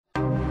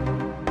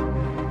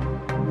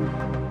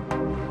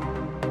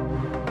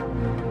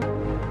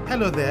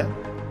Hello there,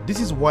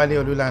 this is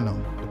Wale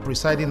Olulano, the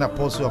presiding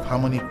apostle of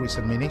Harmony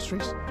Christian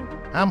Ministries.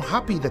 I'm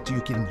happy that you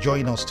can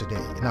join us today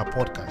in our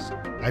podcast.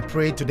 I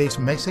pray today's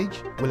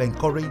message will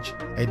encourage,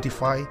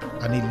 edify,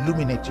 and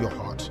illuminate your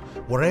heart,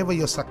 wherever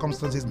your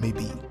circumstances may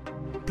be.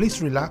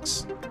 Please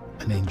relax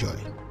and enjoy.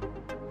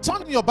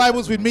 Turn your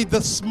Bibles with me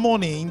this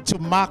morning to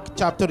Mark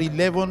chapter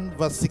 11,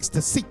 verse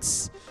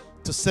 66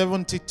 to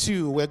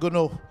 72. We're going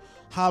to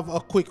have a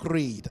quick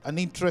read, an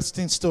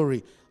interesting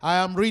story. I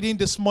am reading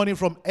this morning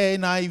from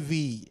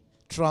NIV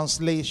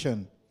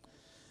translation.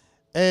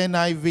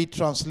 NIV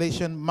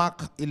translation,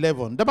 Mark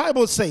 11. The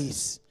Bible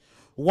says,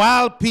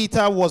 while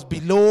Peter was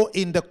below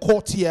in the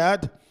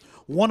courtyard,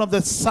 one of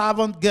the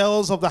servant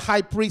girls of the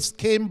high priest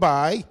came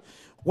by.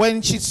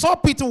 When she saw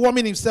Peter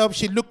warming himself,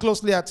 she looked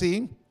closely at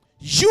him.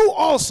 You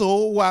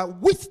also were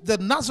with the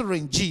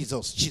Nazarene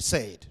Jesus, she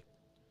said.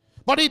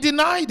 But he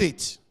denied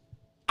it.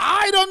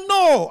 I don't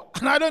know,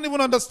 and I don't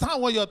even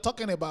understand what you're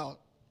talking about.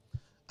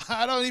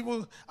 I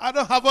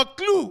don't have a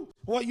clue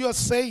what you're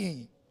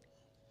saying.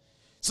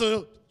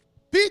 So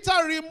Peter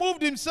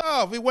removed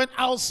himself. He went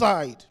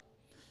outside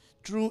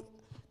through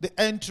the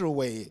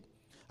entryway.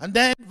 And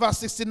then verse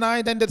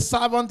 69, then the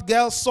servant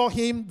girl saw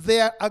him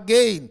there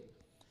again.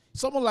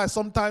 Someone like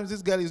sometimes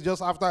this girl is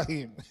just after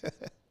him.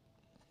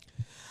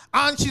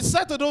 And she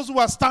said to those who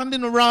were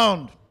standing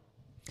around,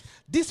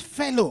 this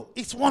fellow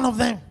is one of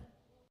them.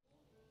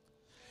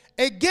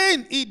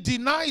 Again, he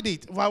denied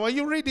it. Well, when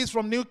you read this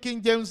from New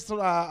King James,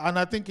 and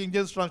I think King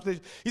James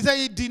translation, he said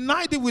he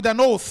denied it with an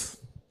oath.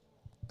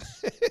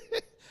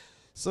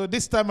 So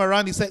this time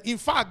around, he said, in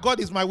fact, God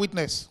is my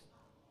witness.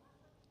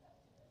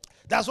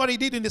 That's what he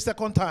did in the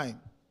second time.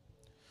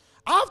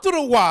 After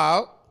a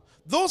while,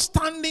 those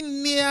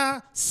standing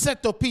near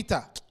said to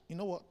Peter, you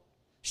know what?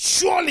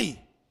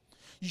 Surely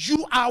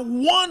you are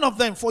one of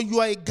them, for you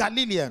are a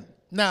Galilean.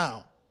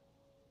 Now,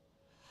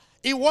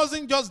 it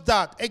wasn't just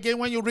that. Again,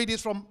 when you read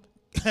this from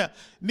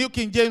New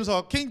King James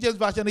or King James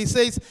Version, he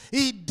says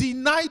he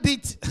denied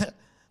it.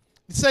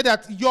 He said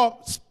that your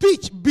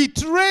speech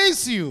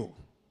betrays you.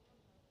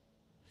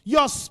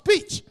 Your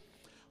speech.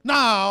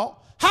 Now,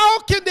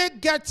 how can they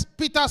get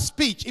Peter's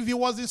speech if he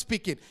wasn't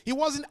speaking? He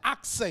wasn't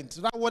accent.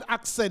 That word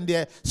accent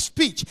there,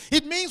 speech.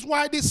 It means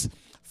why these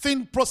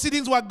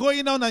proceedings were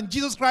going on and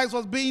Jesus Christ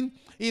was being,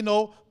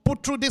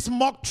 put through this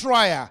mock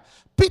trial.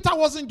 Peter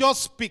wasn't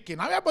just speaking.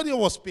 Everybody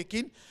was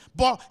speaking,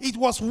 but it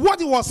was what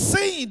he was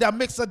saying that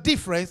makes a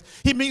difference.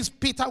 It means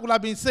Peter would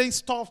have been saying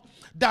stuff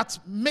that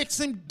makes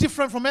him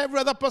different from every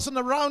other person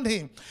around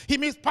him. He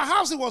means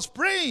perhaps he was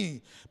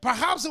praying.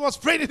 Perhaps he was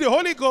praying in the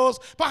Holy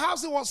Ghost.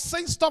 Perhaps he was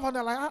saying stuff and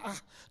they're like,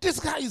 this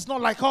guy is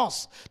not like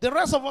us. The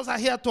rest of us are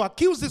here to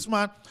accuse this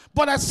man.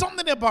 But there's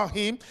something about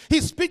him.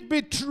 His speech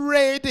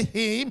betrayed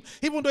him,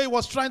 even though he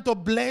was trying to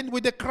blend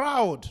with the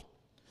crowd.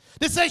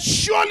 They said,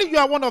 surely you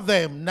are one of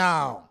them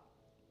now.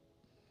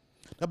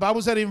 The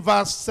Bible said in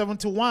verse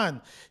 71,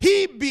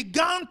 he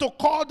began to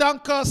call down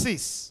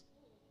curses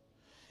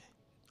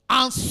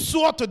and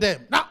swore to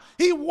them. Now,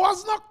 he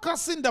was not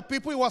cursing the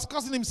people, he was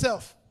cursing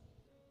himself.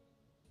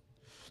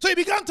 So he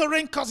began to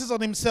rain curses on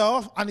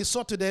himself and he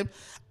swore to them,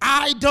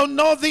 I don't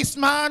know this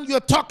man you're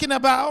talking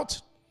about.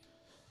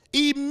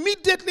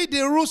 Immediately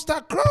the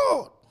rooster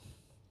crowed.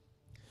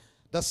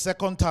 The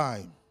second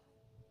time.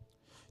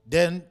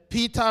 Then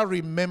Peter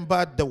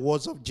remembered the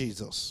words of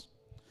Jesus,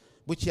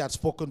 which he had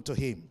spoken to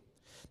him,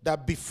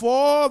 that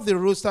before the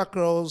rooster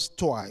crows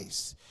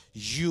twice,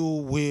 you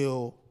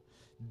will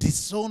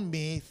disown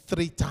me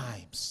 3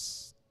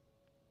 times.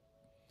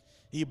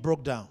 He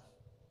broke down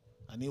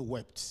and he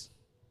wept.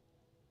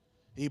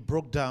 He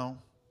broke down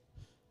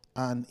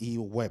and he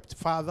wept.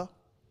 Father,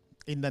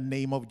 in the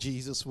name of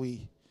Jesus,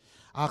 we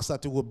ask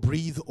that you will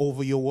breathe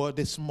over your word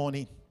this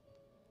morning.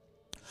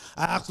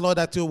 I ask, Lord,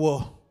 that you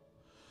will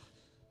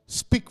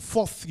speak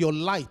forth your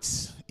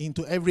light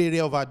into every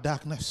area of our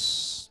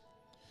darkness.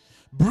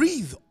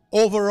 Breathe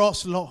over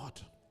us, Lord,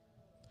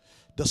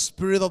 the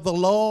Spirit of the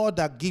Lord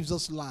that gives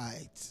us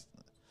light.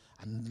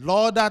 And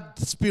Lord, that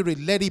Spirit,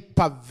 let it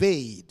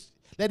pervade,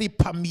 let it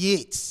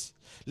permeate.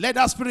 Let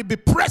that Spirit be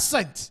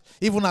present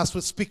even as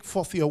we speak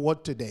forth your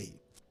word today.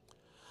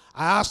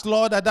 I ask,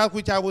 Lord, that that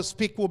which I will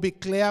speak will be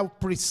clear,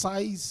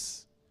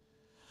 precise.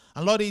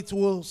 And Lord, it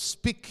will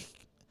speak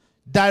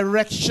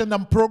direction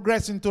and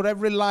progress into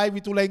every life.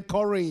 It will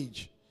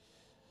encourage.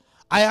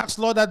 I ask,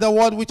 Lord, that the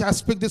word which I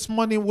speak this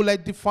morning will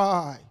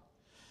edify.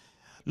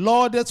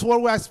 Lord, that's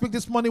word I speak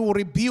this morning will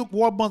rebuke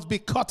what must be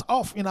cut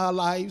off in our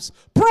lives.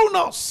 Prune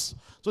us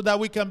so that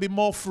we can be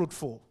more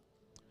fruitful.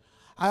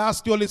 I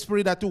ask you, Holy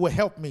Spirit, that you will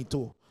help me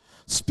to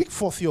speak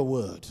forth your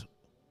word.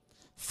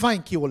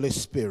 Thank you, Holy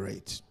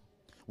Spirit.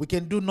 We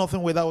can do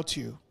nothing without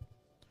you.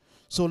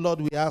 So,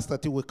 Lord, we ask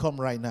that you will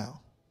come right now.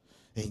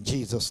 In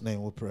Jesus'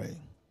 name we pray.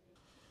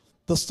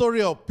 The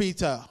story of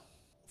Peter,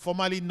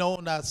 formerly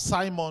known as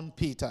Simon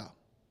Peter,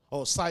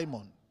 or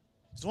Simon.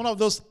 It's one of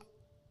those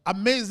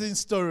amazing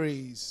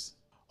stories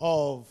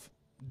of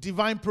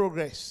divine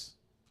progress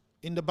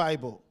in the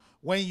Bible.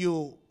 When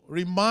you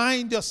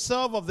remind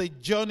yourself of the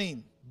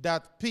journey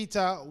that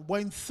Peter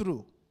went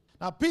through.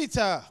 Now,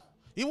 Peter,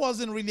 he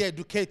wasn't really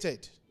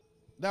educated.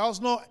 There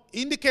was no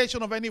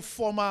indication of any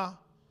formal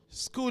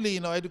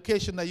schooling or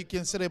education that you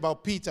can say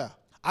about Peter.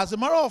 As a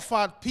matter of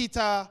fact,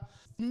 Peter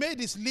made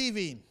his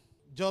living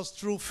just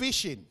through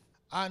fishing.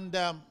 And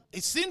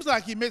it seems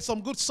like he made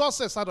some good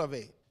success out of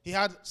it. He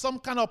had some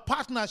kind of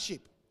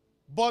partnership.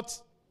 But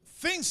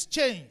things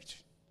changed.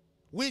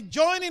 We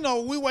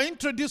were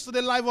introduced to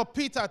the life of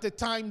Peter at a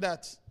time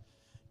that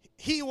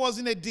he was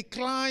in a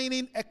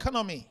declining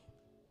economy.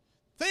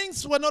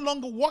 Things were no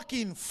longer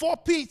working for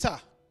Peter.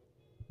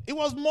 It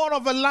was more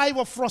of a life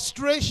of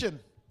frustration.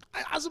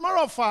 As a matter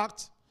of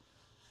fact,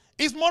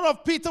 it's more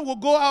of Peter will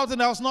go out and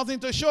there was nothing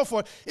to show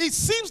for it. It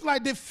seems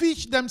like the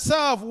fish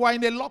themselves were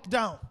in a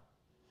lockdown.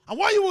 And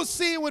what you will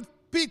see with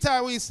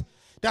Peter is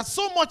there's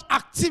so much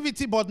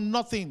activity but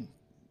nothing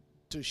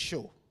to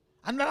show.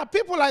 And there are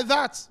people like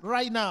that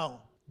right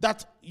now,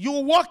 that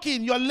you're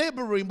working, you're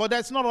laboring, but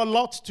there's not a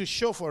lot to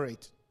show for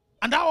it.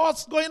 And that's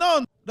what's going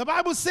on. The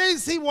Bible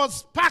says he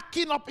was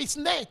packing up his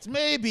net.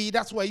 Maybe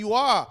that's where you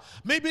are.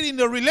 Maybe in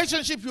the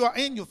relationship you are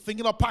in, you're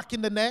thinking of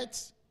packing the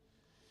net.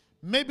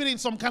 Maybe in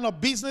some kind of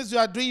business you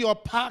are doing, you're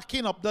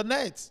packing up the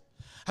net.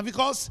 And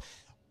because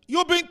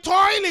you've been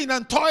toiling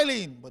and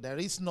toiling, but there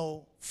is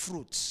no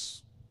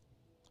fruits.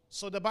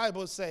 So the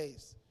Bible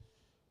says,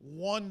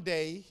 one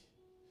day,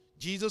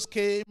 Jesus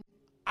came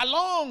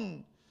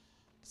along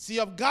Sea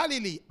of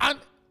Galilee, and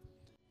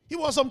it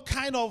was some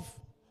kind of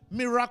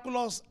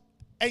miraculous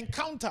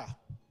encounter.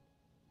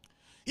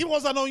 It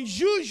was an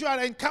unusual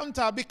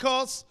encounter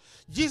because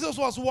Jesus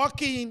was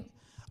walking,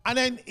 and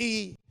then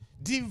he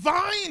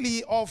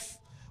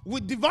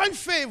with divine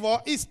favor,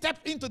 he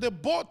stepped into the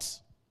boat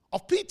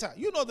of Peter.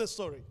 You know the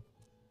story.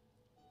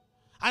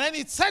 And then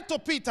he said to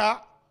Peter,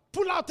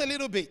 pull out a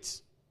little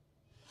bit.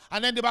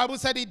 And then the Bible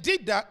said he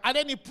did that, and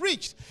then he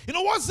preached. You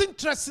know what's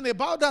interesting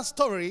about that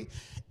story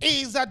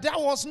is that there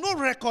was no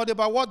record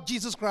about what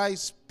Jesus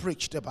Christ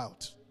preached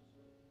about.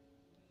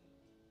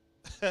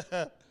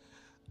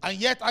 And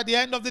yet, at the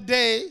end of the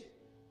day,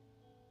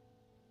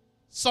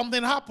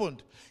 something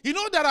happened. You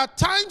know, there are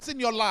times in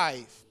your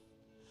life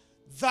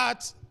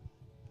that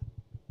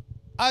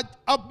a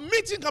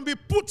meeting can be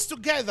put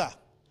together.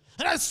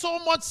 And there's so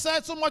much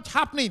said, so much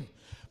happening.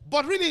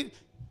 But really,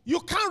 you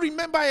can't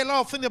remember a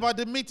lot of things about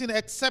the meeting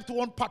except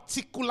one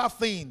particular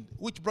thing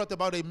which brought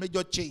about a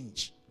major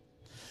change.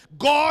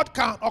 God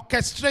can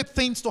orchestrate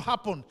things to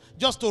happen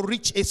just to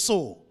reach a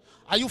soul.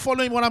 Are you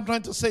following what I'm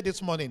trying to say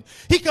this morning?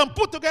 He can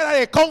put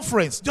together a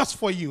conference just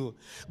for you.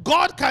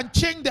 God can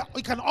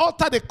he can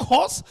alter the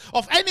course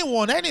of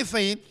anyone,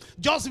 anything,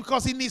 just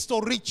because he needs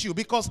to reach you.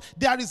 Because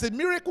there is a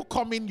miracle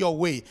coming your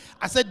way.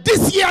 I said,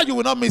 this year you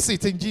will not miss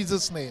it in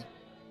Jesus' name.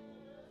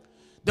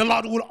 The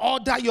Lord will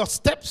order your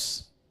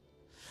steps.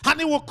 And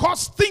it will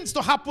cause things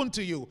to happen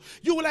to you.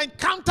 You will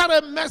encounter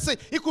a message.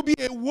 It could be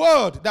a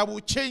word that will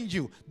change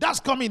you. That's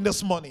coming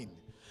this morning.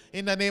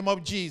 In the name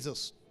of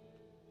Jesus.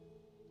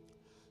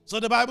 So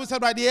the Bible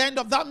said by the end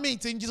of that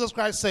meeting, Jesus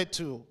Christ said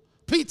to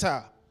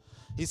Peter,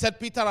 he said,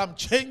 Peter, I'm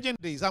changing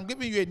this. I'm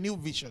giving you a new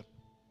vision.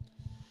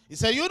 He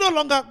said, you're no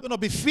longer going to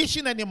be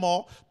fishing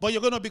anymore, but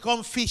you're going to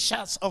become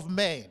fishers of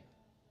men.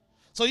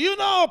 So you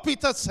know,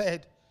 Peter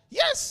said,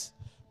 yes.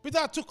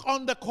 Peter took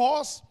on the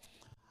course,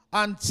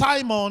 and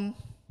Simon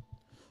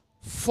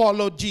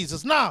followed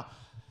Jesus. Now,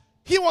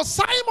 he was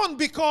Simon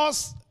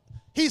because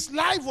his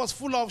life was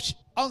full of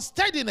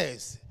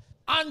unsteadiness.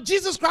 And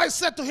Jesus Christ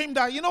said to him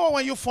that, you know what,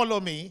 when you follow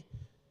me,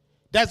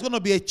 there's going to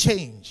be a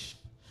change.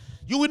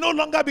 You will no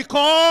longer be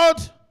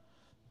called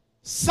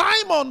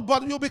Simon,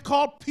 but you'll be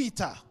called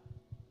Peter.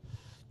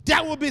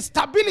 There will be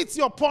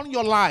stability upon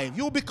your life.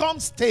 You will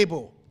become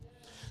stable.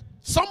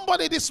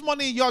 Somebody this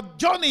morning, your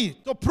journey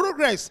to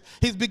progress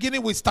is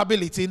beginning with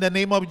stability in the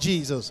name of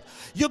Jesus.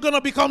 You're going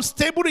to become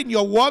stable in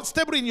your work,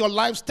 stable in your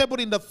life, stable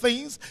in the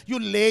things you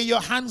lay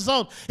your hands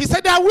on. He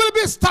said there will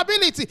be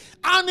stability.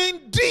 And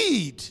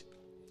indeed,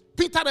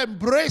 Peter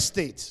embraced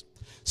it.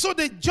 So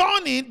the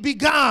journey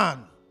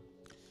began.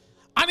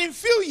 And in a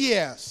few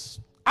years,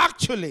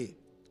 actually,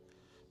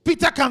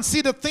 Peter can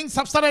see the things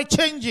have started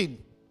changing.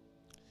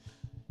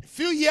 A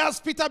few years,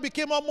 Peter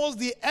became almost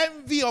the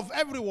envy of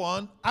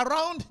everyone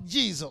around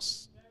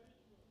Jesus.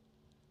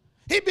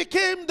 He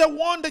became the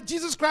one that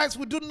Jesus Christ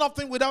would do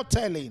nothing without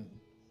telling.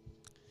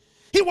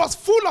 He was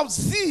full of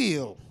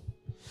zeal.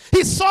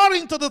 He saw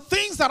into the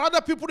things that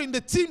other people in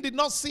the team did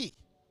not see.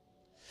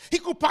 He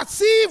could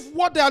perceive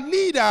what their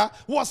leader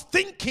was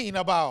thinking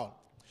about.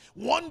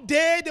 One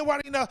day they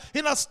were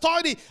in a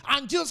study,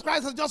 and Jesus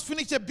Christ had just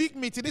finished a big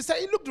meeting.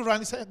 He looked around,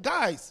 he said,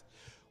 guys,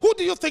 who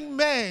do you think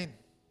men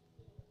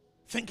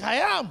think I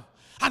am?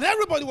 And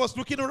everybody was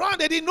looking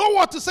around. They didn't know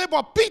what to say,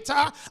 but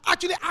Peter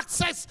actually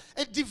accessed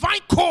a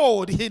divine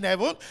code in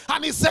heaven,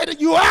 and he said,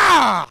 you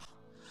are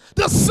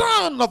the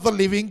Son of the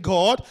living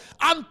God.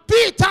 And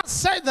Peter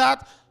said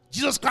that.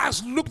 Jesus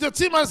Christ looked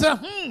at him and said,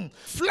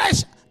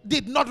 flesh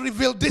did not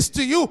reveal this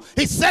to you.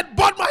 He said,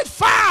 but my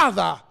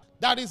Father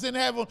that is in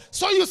heaven.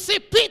 So you see,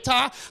 Peter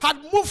had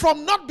moved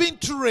from not being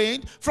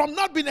trained, from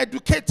not being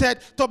educated,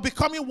 to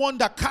becoming one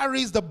that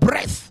carries the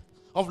breath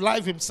of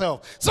life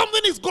himself.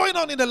 Something is going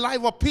on in the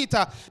life of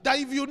Peter that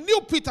if you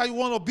knew Peter, you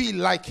want to be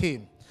like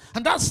him.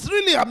 And that's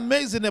really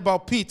amazing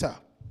about Peter.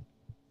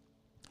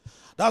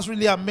 That's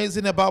really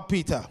amazing about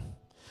Peter.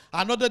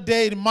 Another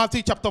day in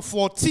Matthew chapter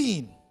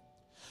 14,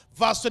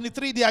 verse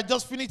 23, they had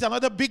just finished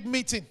another big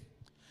meeting.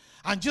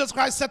 And Jesus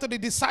Christ said to the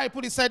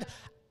disciples, he said,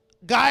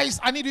 guys,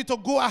 I need you to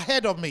go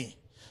ahead of me.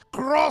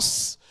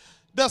 Cross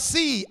the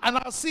sea, and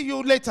I'll see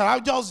you later.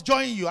 I'll just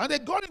join you. And they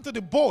got into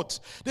the boat.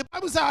 The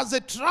Bible says as they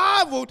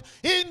traveled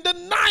in the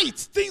night,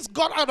 things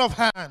got out of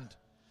hand.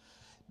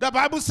 The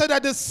Bible said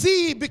that the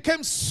sea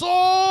became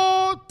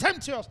so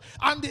tempestuous,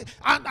 and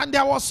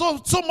there was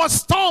so much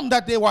storm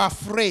that they were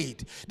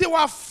afraid. They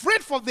were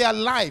afraid for their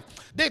life.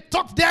 They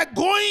thought they're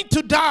going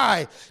to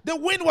die. The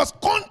wind was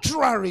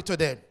contrary to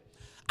them.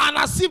 And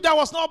as if that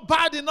was not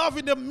bad enough,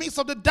 in the midst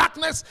of the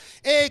darkness,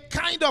 a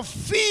kind of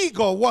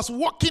figure was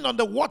walking on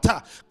the water,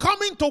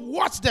 coming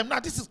towards them. Now,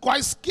 this is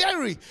quite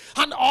scary.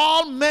 And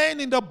all men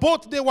in the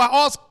boat, they were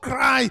all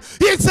crying,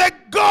 it's a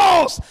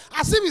ghost!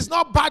 As if it's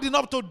not bad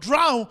enough to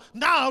drown.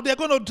 Now, they're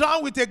going to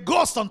drown with a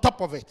ghost on top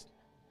of it.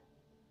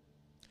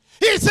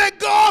 It's a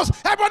ghost!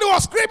 Everybody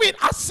was screaming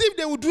as if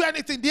they would do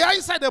anything. They are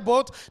inside the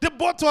boat. The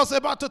boat was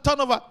about to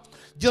turn over.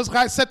 Jesus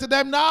Christ said to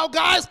them, now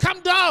guys,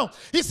 come down.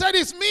 He said,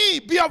 it's me.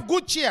 Be of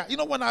good cheer. You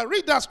know, when I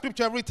read that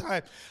scripture every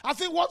time, I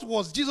think, what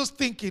was Jesus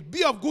thinking?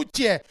 Be of good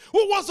cheer.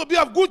 Who wants to be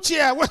of good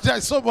cheer when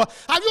there's someone?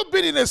 Have you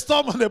been in a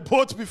storm on a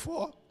boat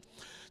before?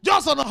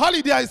 Just on a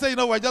holiday, I say, you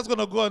know, we're just going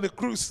to go on a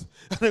cruise.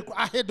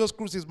 I hate those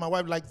cruises. My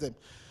wife likes them.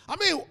 I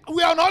mean,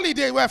 we're on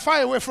holiday. We're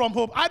far away from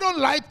home. I don't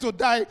like to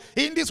die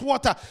in this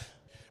water.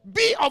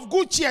 Be of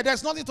good cheer.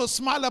 There's nothing to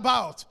smile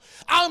about.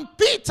 And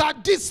Peter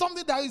did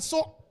something that is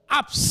so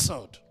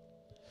absurd.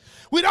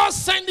 Without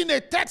sending a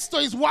text to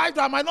his wife,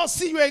 I might not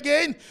see you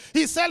again,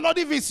 he said, Lord,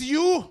 if it's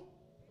you,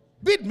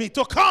 bid me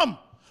to come.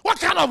 What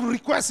kind of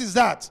request is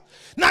that?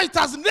 Now, it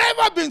has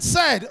never been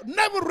said,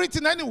 never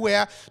written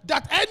anywhere,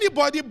 that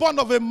anybody born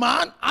of a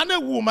man and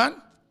a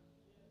woman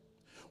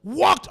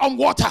walked on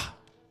water.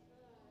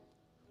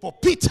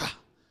 But Peter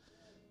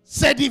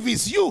said, if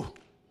it's you,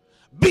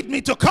 bid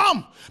me to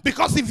come.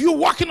 Because if you're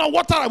walking on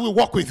water, I will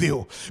walk with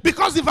you.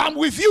 Because if I'm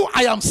with you,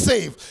 I am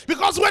saved.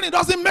 Because when it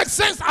doesn't make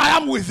sense, I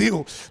am with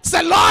you.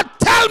 Say, Lord,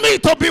 tell me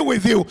to be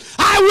with you.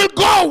 I will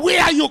go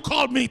where you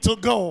call me to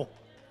go.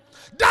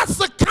 That's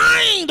the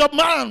kind of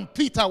man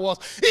Peter was.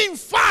 In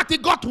fact,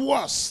 it got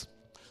worse.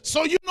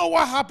 So you know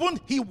what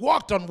happened? He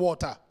walked on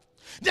water.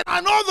 Then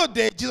another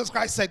day, Jesus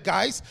Christ said,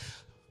 guys,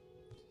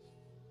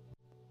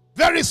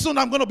 very soon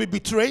I'm going to be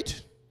betrayed.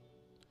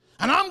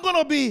 And I'm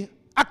going to be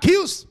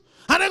accused.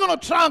 And they're going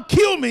to try and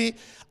kill me.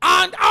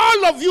 And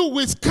all of you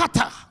will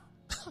scatter.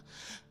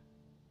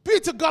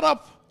 Peter got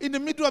up in the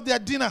middle of their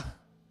dinner.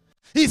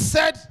 He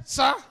said,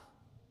 sir,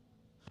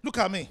 look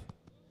at me.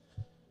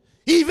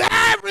 If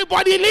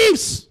everybody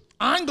leaves,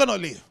 I ain't going to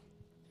leave.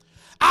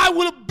 I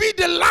will be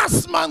the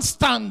last man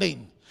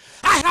standing.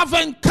 I have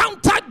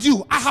encountered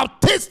you. I have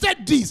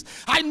tasted this.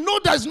 I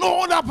know there's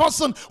no other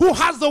person who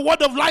has the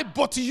word of life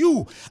but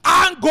you.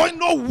 I ain't going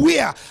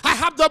nowhere. I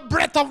have the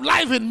breath of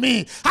life in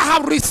me. I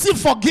have received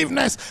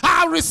forgiveness. I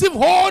have received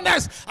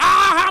wholeness.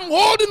 I am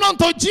holding on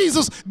to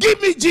Jesus.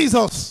 Give me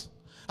Jesus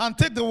and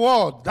take the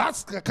world.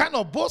 That's the kind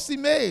of boast he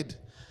made.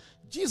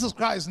 Jesus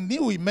Christ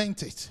knew he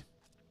meant it.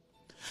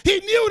 He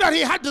knew that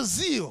he had the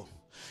zeal.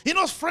 You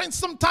know, friends,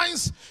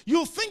 sometimes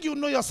you think you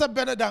know yourself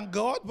better than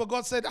God, but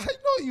God said, I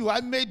know you,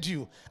 I made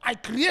you, I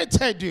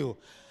created you.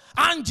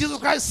 And Jesus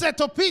Christ said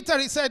to Peter,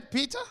 he said,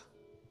 Peter,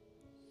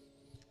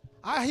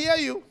 I hear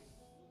you.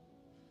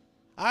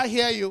 I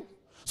hear you.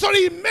 So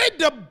he made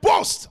the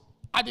boast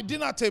at the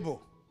dinner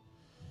table.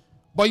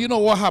 But you know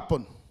what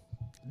happened?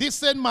 This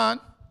same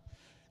man,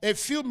 a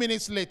few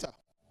minutes later,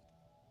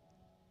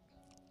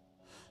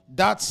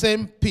 that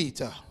same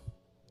Peter,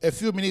 a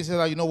few minutes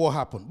later, you know what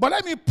happened? But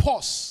let me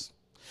pause.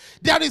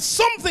 There is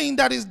something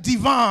that is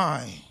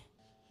divine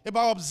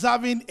about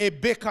observing a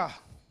baker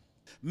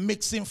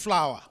mixing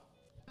flour.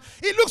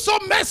 It looks so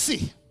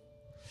messy.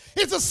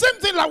 It's the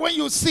same thing like when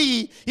you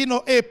see, you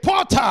know, a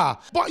potter.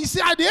 But you see,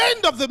 at the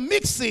end of the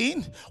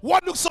mixing,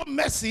 what looks so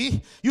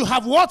messy, you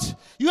have what?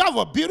 You have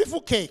a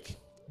beautiful cake.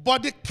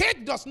 But the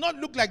cake does not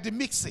look like the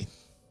mixing.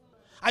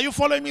 Are you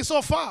following me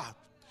so far?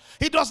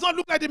 It does not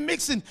look like the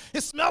mixing.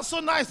 It smells so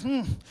nice.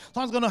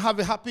 Someone's going to have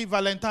a happy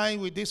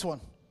Valentine with this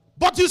one.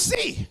 But you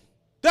see,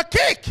 the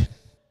cake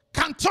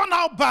can turn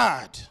out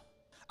bad,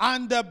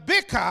 and the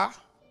baker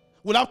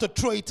will have to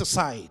throw it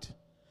aside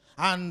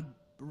and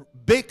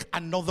bake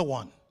another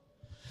one.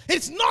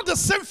 It's not the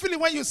same feeling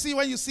when you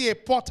see a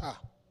potter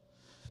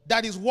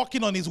that is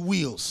walking on his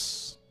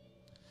wheels.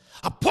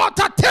 A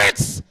potter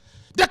takes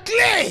the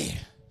clay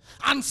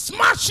and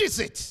smashes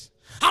it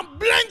and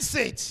blends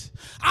it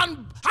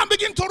and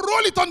begin to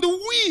roll it on the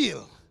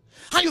wheel.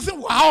 And you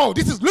think, wow,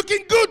 this is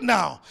looking good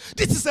now.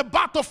 This is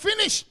about to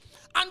finish.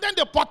 And then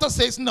the potter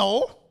says,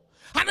 no,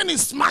 And then he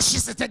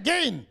smashes it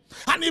again.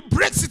 And he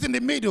breaks it in the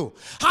middle.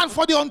 And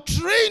for the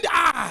untrained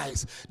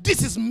eyes,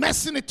 this is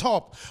messing it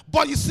up.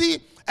 But you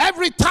see,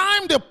 every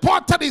time the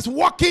potter is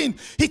working,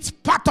 it's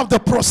part of the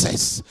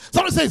process.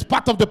 Somebody say it's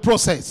part of the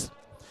process.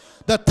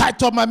 The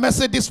title of my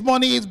message this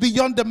morning is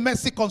Beyond the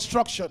Messy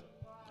Construction.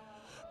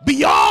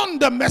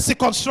 Beyond the messy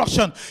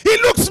construction.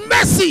 It looks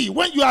messy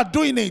when you are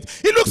doing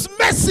it. It looks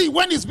messy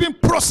when it's being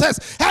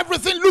processed.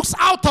 Everything looks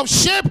out of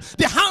shape.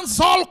 The hands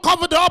all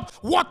covered up.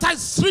 Water is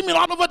streaming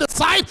all over the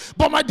side.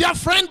 But my dear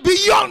friend,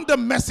 beyond the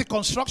messy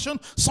construction,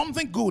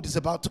 something good is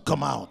about to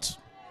come out.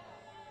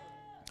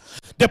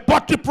 The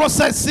pottery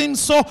process seems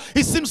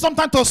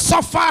sometimes to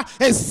suffer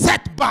a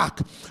setback.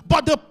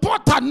 But the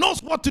potter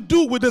knows what to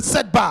do with the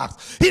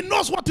setbacks. He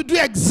knows what to do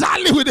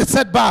exactly with the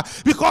setback,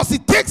 because he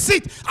takes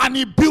it and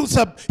he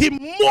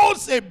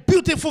molds a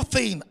beautiful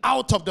thing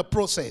out of the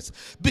process.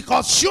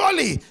 Because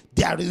surely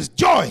there is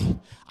joy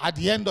at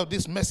the end of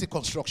this messy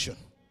construction.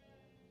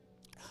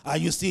 Are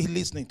you still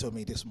listening to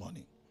me this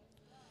morning?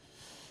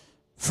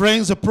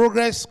 Friends, the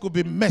progress could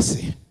be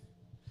messy.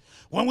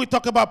 When we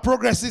talk about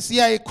progress this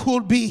year, it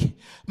could be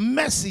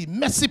messy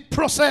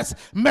process,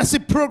 messy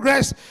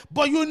progress,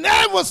 but you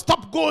never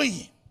stop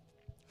going.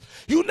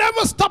 You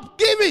never stop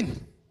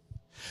giving.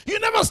 You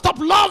never stop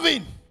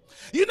loving.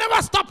 You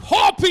never stop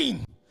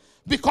hoping,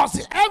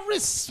 because every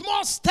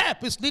small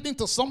step is leading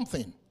to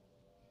something.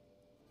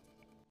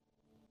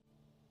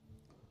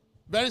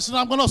 Very soon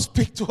I'm going to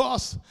speak to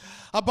us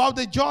about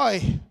the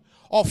joy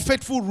of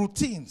faithful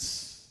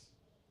routines.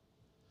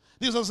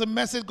 This was a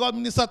message God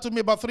ministered to me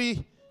about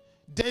 3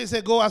 days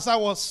ago as I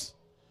was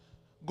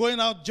going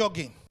out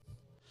jogging.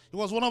 It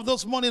was one of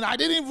those mornings I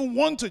didn't even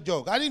want to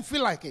jog. I didn't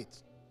feel like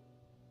it.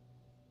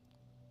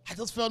 I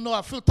just felt, no,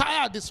 I feel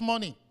tired this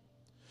morning.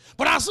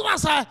 But as soon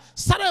as I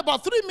started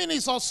about 3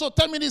 minutes or so,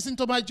 10 minutes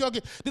into my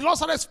jogging, the Lord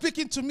started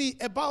speaking to me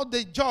about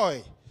the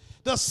joy,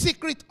 the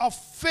secret of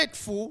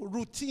faithful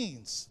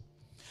routines.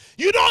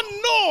 You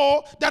don't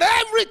know that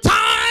every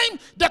time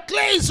the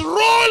clay is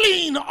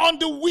rolling on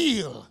the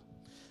wheel,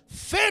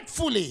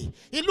 faithfully,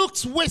 it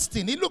looks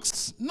wasting, it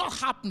looks not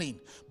happening,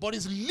 but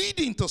it's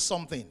leading to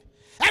something.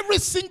 Every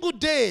single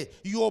day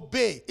you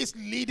obey, it's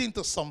leading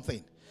to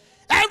something.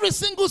 Every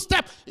single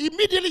step,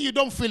 immediately you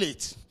don't feel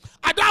it.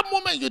 At that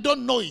moment you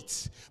don't know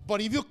it.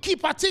 But if you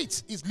keep at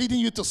it, it's leading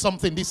you to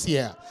something this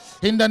year.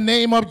 In the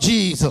name of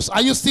Jesus.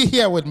 Are you still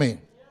here with me?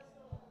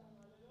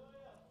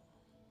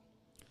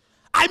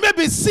 I may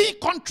be seeing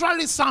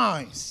contrary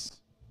signs.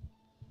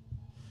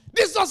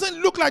 This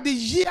doesn't look like the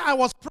year I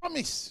was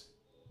promised.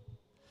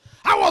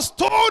 I was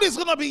told it's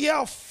going to be a year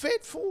of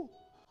faithful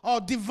or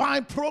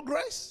divine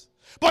progress.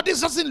 But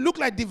this doesn't look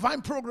like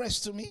divine progress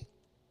to me.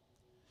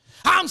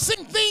 I'm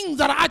seeing things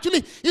that are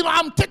actually,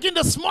 I'm taking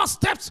the small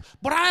steps,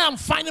 but I am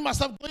finding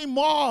myself going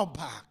more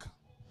back.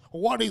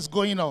 What is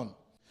going on?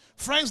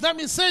 Friends, let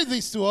me say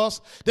this to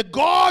us. That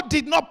God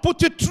did not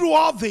put you through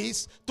all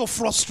this to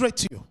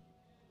frustrate you.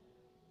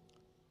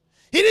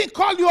 He didn't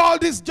call you all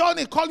this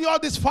journey, call you all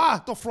this far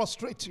to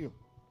frustrate you.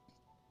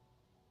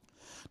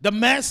 The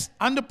mess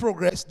and the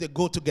progress, they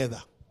go together.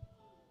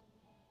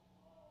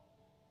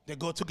 They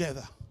go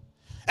together.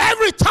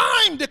 Every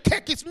time the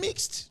cake is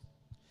mixed,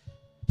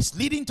 it's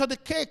leading to the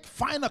cake,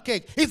 final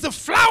cake. It's the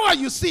flour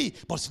you see,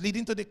 but it's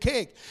leading to the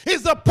cake.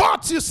 It's the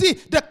pots you see,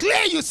 the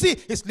clay you see,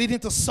 it's leading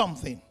to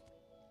something.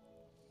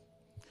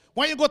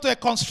 When you go to a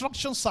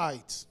construction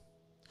site,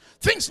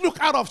 things look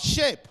out of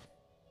shape.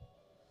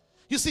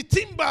 You see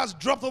timbers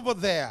dropped over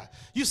there.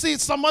 You see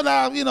some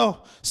other,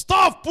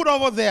 stuff put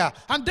over there.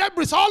 And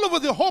debris all over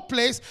the whole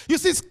place. You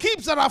see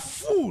skips that are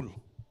full.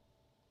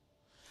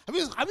 Have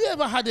you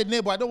ever had a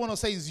neighbor, I don't want to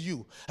say it's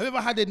you. Have you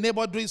ever had a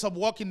neighbor doing some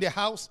work in their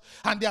house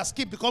and their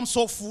skip becomes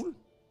so full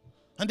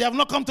and they have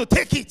not come to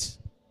take it?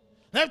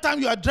 And every time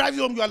you are driving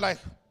home, you are like,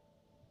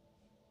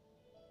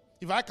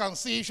 if I can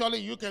see it, surely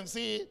you can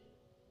see it.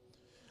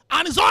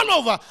 And it's all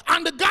over.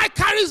 And the guy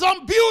carries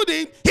on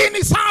building in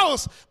his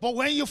house. But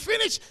when you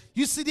finish,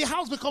 you see the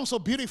house becomes so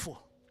beautiful.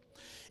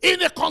 In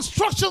the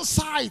construction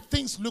site,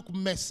 things look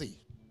messy.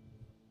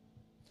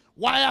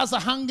 Wires are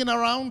hanging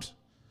around.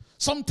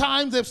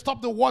 Sometimes they've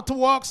stopped the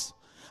waterworks.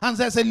 And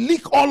there's a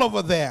leak all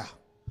over there.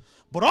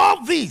 But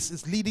all this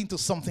is leading to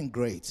something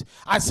great.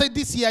 I said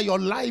this year, your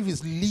life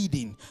is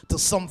leading to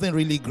something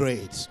really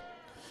great.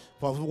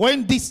 But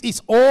when this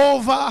is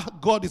over,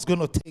 God is going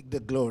to take the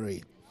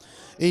glory.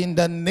 In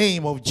the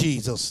name of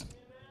Jesus.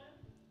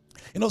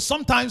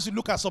 Sometimes you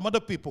look at some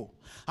other people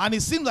and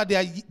it seems that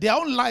their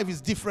own life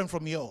is different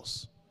from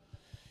yours.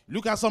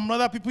 Look at some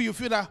other people, you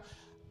feel that,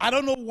 I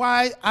don't know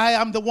why I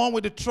am the one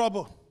with the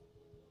trouble.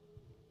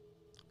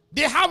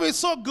 They have it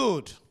so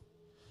good.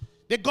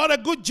 They got a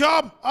good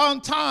job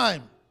on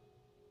time.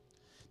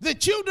 The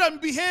children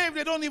behave,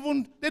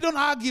 they don't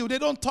argue, they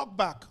don't talk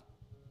back.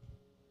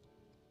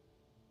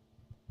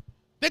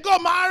 They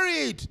got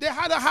married, they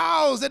had a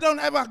house, they don't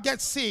ever get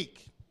sick.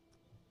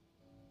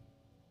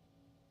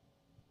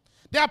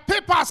 Their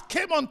papers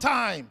came on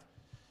time.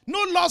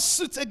 No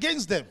lawsuits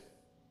against them.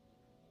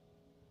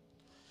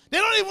 They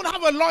don't even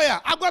have a lawyer.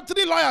 I've got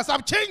 3 lawyers.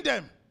 I've changed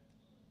them.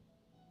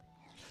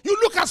 You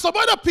look at some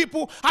other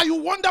people and you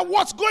wonder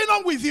what's going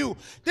on with you.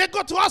 They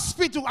go to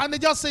hospital and they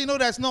just say, no,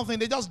 there's nothing.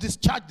 They just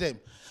discharge them.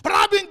 But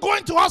I've been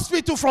going to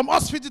hospital from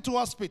hospital to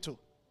hospital.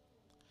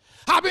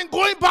 I've been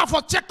going back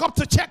for checkup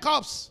to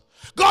checkups.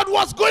 God,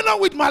 what's going on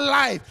with my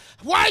life?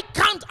 Why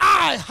can't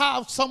I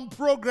have some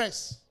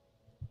progress?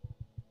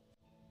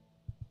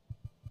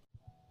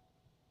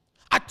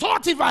 I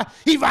thought if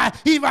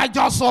I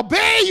just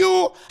obey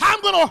you,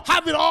 I'm going to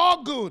have it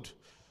all good.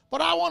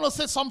 But I want to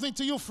say something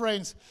to you,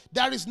 friends.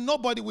 There is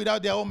nobody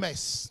without their own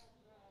mess.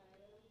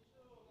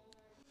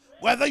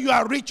 Whether you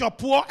are rich or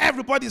poor,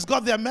 everybody's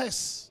got their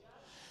mess.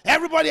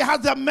 Everybody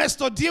has their mess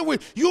to deal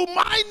with. You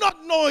might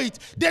not know it.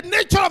 The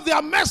nature of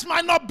their mess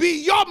might not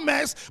be your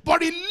mess,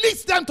 but it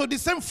leads them to the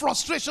same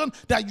frustration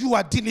that you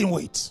are dealing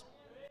with.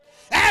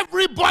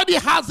 Everybody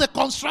has a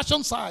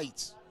construction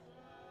site.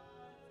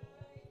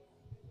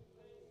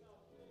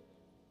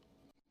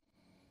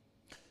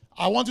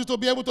 I want you to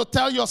be able to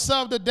tell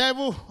yourself, the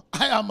devil,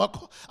 I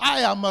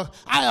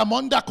am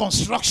under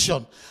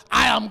construction.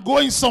 I am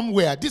going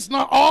somewhere. This is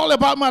not all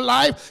about my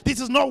life. This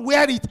is not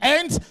where it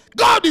ends.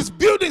 God is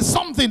building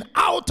something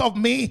out of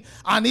me,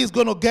 and he's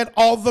going to get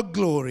all the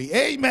glory.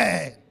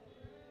 Amen.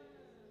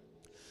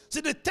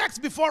 See, the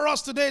text before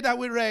us today that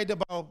we read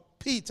about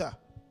Peter,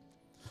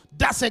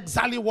 that's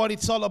exactly what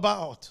it's all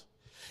about.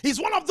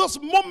 It's one of those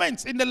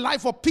moments in the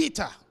life of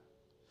Peter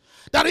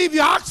that if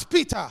you ask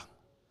Peter,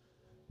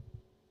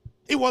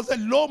 it was a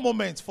low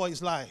moment for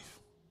his life.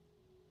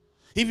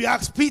 If you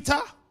ask Peter,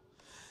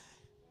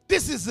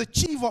 this is the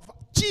chief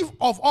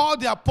of all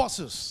the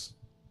apostles.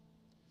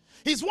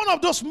 It's one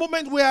of those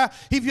moments where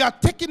if you are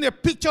taking a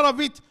picture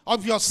of it,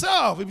 of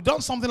yourself, if you've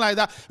done something like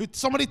that, if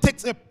somebody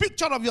takes a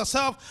picture of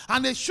yourself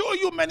and they show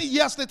you many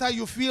years later,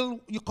 you feel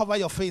you cover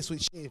your face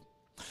with shame.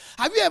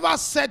 Have you ever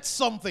said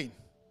something,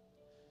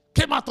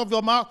 came out of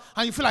your mouth,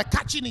 and you feel like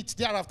catching it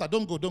thereafter?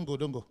 Don't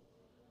go.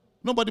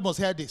 Nobody must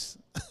hear this.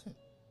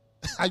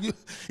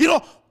 You know,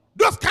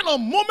 those kind of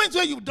moments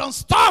where you've done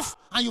stuff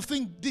and you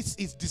think this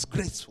is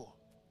disgraceful.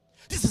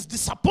 This is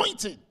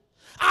disappointing.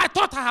 I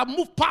thought I had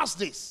moved past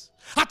this.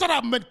 I thought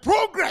I made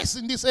progress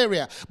in this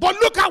area. But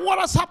look at what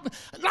has happened.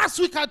 Last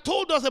week I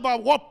told us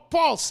about what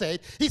Paul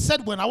said. He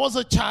said, when I was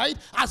a child,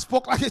 I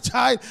spoke like a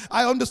child.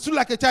 I understood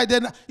like a child.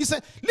 Then he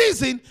said,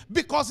 listen,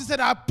 because he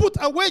said, I put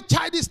away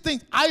childish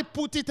things. I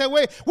put it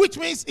away, which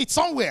means it's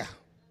somewhere.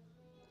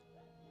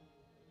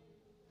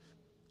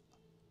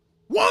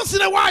 Once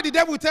in a while, the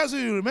devil tells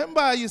you,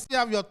 remember, you still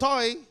have your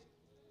toy.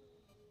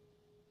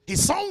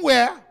 He's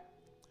somewhere.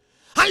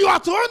 And you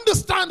have to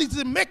understand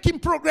it's making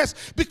progress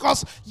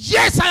because,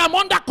 yes, I am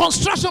under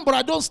construction, but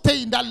I don't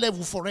stay in that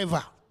level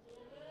forever.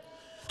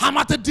 I'm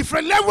at a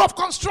different level of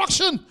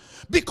construction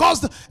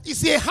because you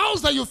see a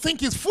house that you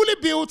think is fully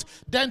built,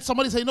 then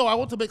somebody say, no, I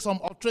want to make some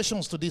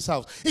alterations to this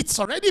house. It's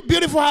already a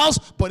beautiful house,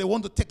 but they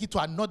want to take it to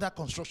another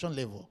construction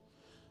level.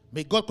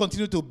 May God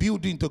continue to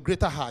build you into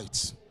greater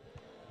heights.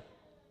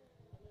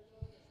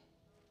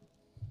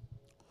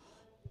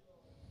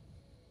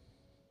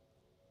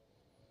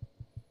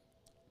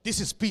 This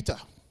is Peter.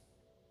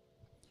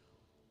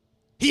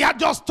 He had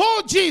just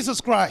told Jesus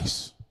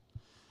Christ,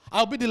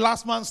 I'll be the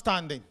last man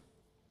standing.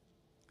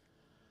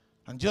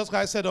 And Jesus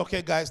Christ said,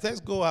 okay, guys, let's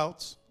go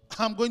out.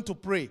 I'm going to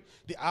pray.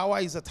 The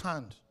hour is at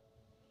hand.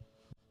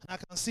 And I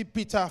can see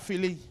Peter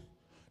feeling,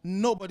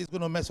 nobody's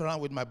going to mess around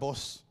with my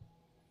boss.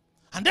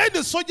 And then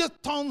the soldier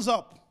turns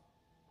up.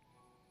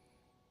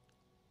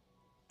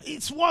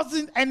 It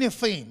wasn't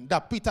anything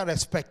that Peter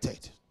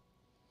expected.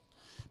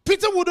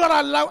 Peter would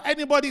not allow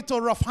anybody to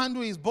rough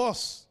handle his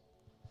boss.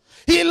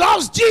 He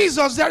loves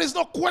Jesus. There is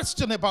no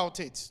question about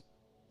it.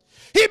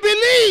 He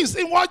believes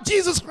in what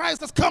Jesus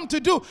Christ has come to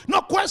do.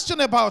 No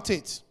question about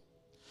it.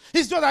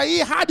 It's just that he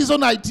had his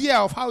own idea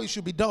of how it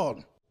should be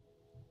done.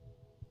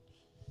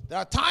 There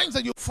are times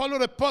that you follow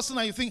a person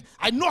and you think,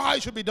 I know how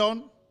it should be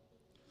done.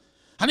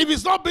 And if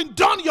it's not been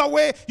done your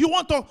way, you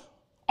want to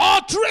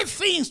alter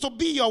things to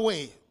be your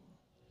way.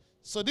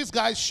 So this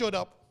guy showed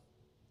up.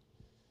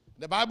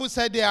 The Bible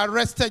said they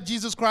arrested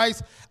Jesus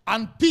Christ,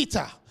 and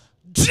Peter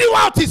drew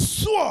out his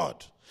sword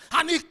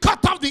and he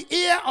cut off the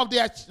ear of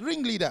their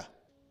ringleader.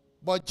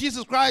 But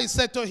Jesus Christ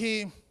said to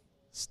him,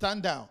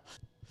 stand down.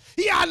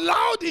 He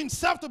allowed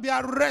himself to be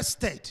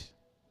arrested.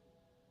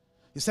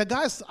 He said,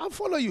 guys, I'll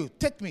follow you.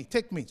 Take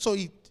me. So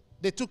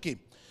they took him.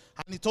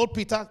 And he told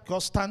Peter, go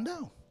stand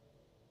down.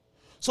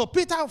 So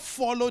Peter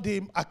followed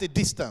him at a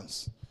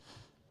distance.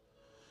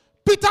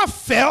 Peter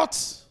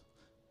felt,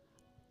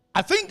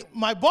 I think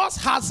my boss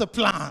has a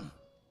plan.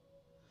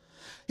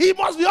 He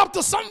must be up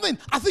to something.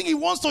 I think he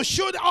wants to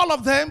show all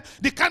of them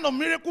the kind of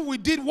miracle we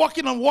did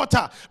walking on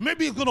water.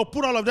 Maybe he's going to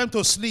put all of them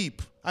to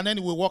sleep and then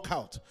he will walk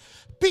out.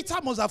 Peter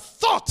must have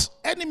thought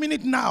any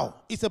minute now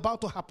it's about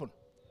to happen.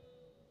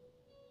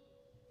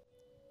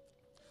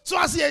 So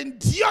as he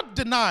endured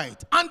the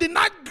night, and the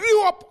night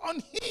grew up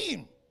on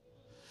him,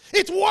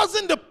 it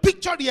wasn't the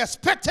picture he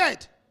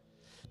expected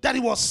that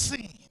he was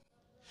seeing.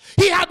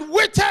 He had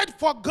waited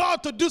for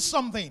God to do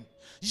something.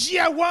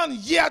 Year 1,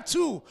 year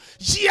 2,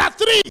 year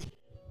 3.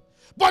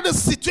 But the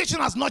situation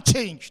has not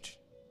changed.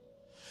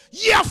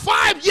 Year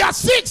 5, year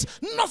 6,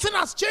 nothing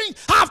has changed.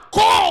 I've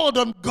called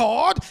on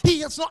God.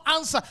 He has not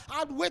answered.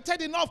 I've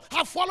waited enough.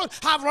 I've followed.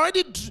 I've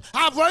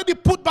already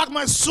put back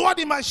my sword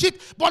in my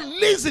sheath. But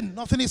listen,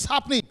 nothing is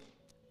happening.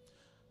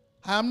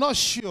 I am not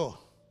sure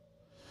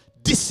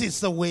this is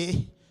the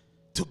way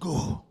to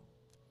go.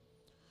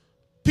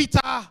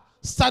 Peter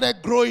started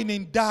growing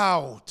in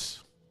doubt.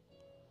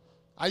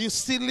 Are you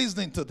still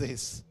listening to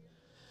this?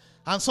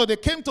 And so they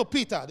came to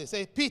Peter. They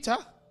say, Peter,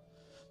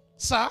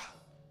 sir,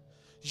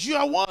 you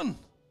are one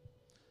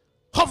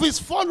of his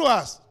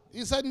followers.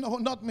 He said, no,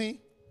 not me.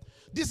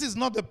 This is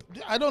not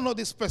I don't know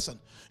this person.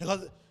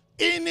 Because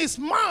in his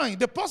mind,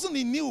 the person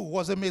he knew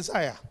was a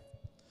Messiah.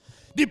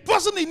 The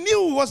person he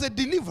knew was a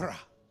deliverer.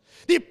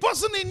 The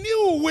person he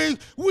knew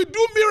will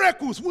do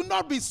miracles, will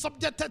not be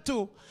subjected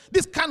to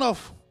this kind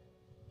of,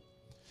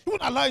 he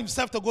wouldn't allow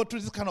himself to go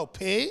through this kind of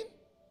pain.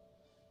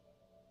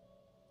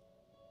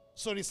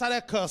 So he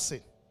started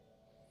cursing.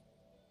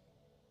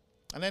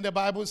 And then the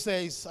Bible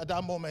says at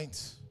that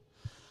moment,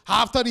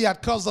 after he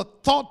had cursed the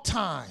 3rd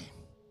time,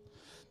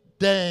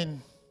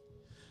 then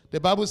the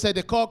Bible said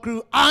the cock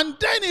crew, and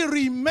then he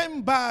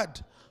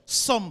remembered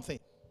something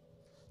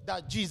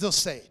that Jesus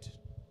said.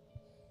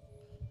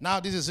 Now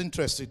this is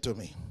interesting to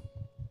me.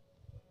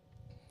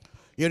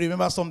 You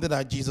remember something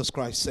that Jesus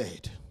Christ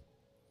said.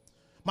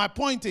 My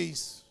point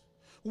is,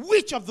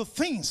 which of the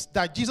things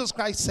that Jesus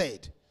Christ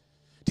said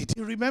did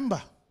he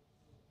remember?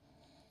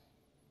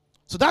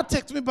 So that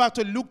takes me back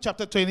to Luke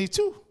chapter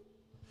 22,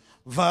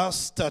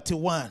 verse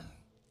 31.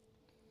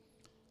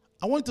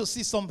 I want to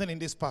see something in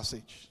this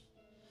passage.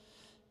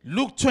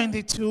 Luke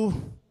 22,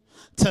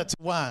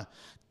 31.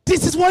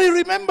 This is what he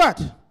remembered.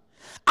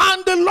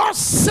 And the Lord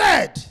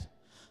said,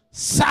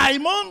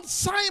 Simon,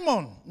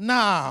 Simon.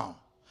 Now,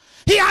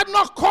 he had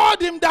not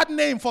called him that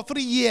name for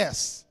 3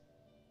 years.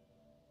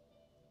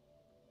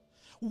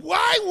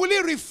 Why will he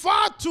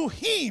refer to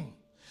him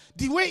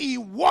the way he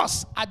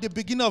was at the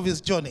beginning of his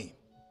journey?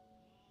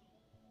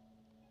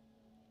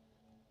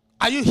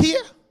 Are you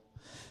here?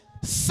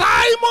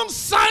 Simon,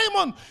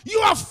 Simon, you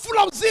are full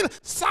of zeal.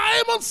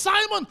 Simon,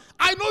 Simon,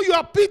 I know you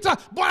are Peter,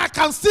 but I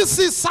can still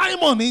see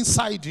Simon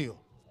inside you.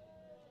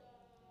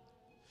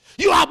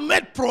 You have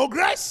made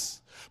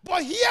progress,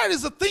 but here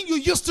is the thing you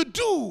used to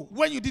do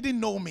when you didn't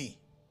know me.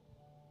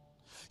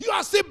 You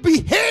are still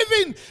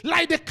behaving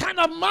like the kind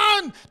of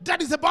man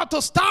that is about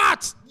to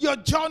start your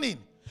journey.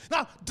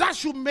 Now, that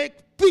should make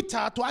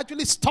Peter to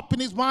actually stop in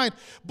his mind.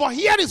 But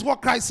here is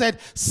what Christ said.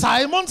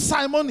 Simon,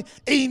 Simon,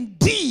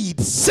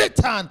 indeed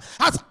Satan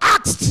has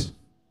asked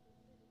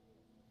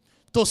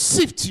to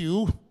sift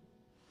you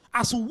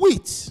as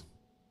wheat.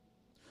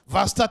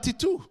 Verse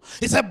 32.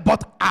 He said,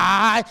 but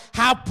I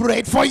have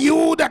prayed for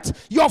you that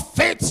your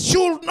faith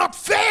should not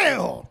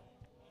fail.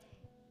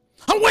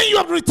 And when you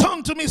have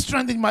returned to me,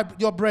 strengthen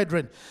your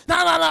brethren.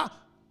 Now,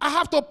 I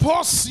have to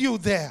pause you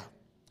there.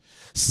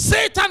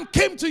 Satan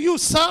came to you,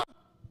 sir.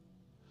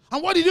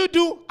 And what did you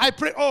do? I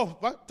prayed. Oh,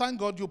 well, thank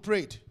God you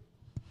prayed.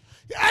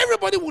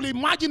 Everybody will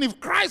imagine if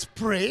Christ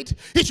prayed,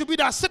 it should be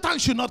that Satan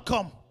should not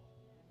come.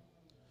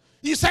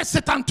 You said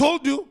Satan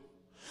told you,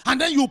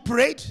 and then you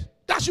prayed.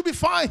 That should be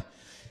fine.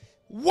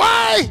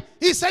 Why?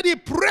 He said he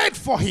prayed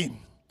for him.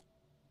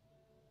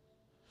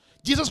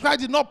 Jesus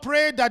Christ did not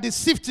pray that the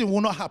sifting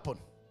will not happen.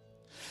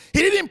 He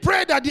didn't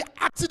pray that the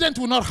accident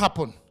will not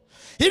happen.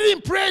 He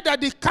didn't pray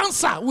that the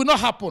cancer will not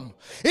happen.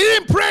 He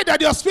didn't pray that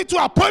the hospital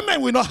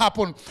appointment will not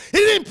happen. He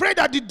didn't pray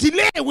that the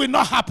delay will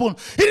not happen.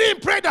 He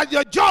didn't pray that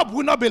your job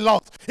will not be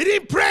lost. He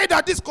didn't pray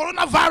that this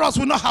coronavirus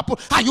will not happen.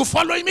 Are you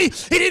following me?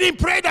 He didn't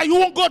pray that you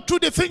won't go through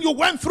the thing you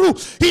went through.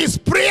 His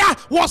prayer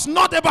was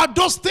not about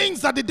those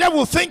things that the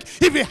devil think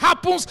if it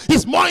happens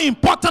is more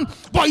important.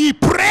 But he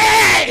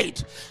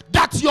prayed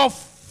that your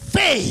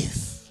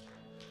faith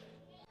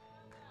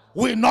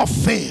will not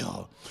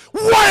fail.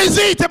 What is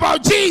it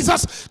about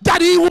Jesus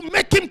that he will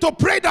make him to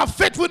pray that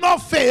faith will not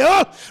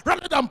fail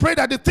rather than pray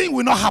that the thing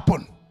will not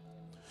happen?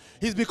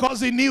 It's because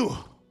he knew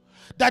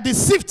that the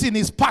sifting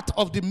is part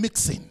of the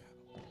mixing.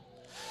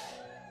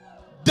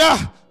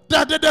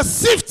 The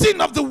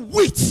sifting of the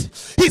wheat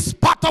is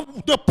part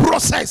of the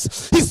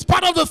process. It's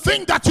part of the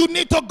thing that you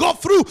need to go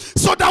through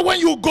so that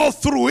when you go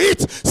through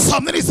it,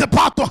 something is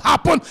about to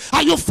happen.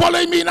 Are you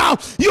following me now?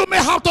 You may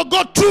have to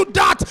go through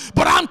that,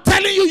 but I'm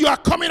telling you, you are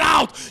coming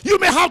out. You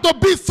may have to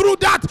be through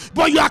that,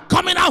 but you are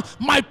coming out.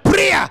 My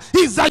prayer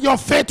is that your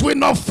faith will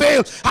not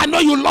fail. I know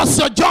you lost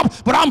your job,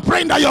 but I'm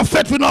praying that your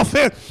faith will not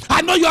fail.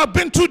 I know you have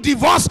been through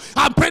divorce.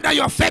 I'm praying that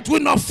your faith will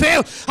not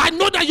fail. I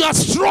know that you are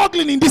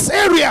struggling in this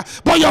area,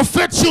 but your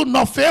faith should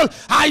not fail.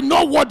 I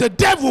know what the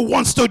devil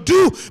wants to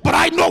do, but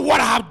I know what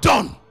I have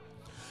done.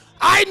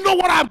 I know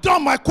what I've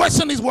done. My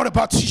question is, what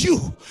about you?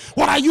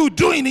 What are you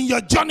doing in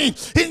your journey?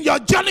 In your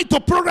journey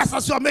to progress,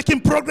 as you are making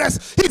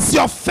progress, it's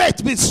your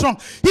faith being strong.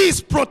 He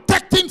is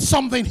protecting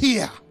something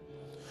here.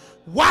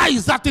 Why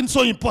is that thing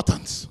so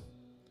important?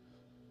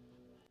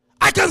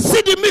 I can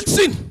see the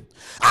mixing.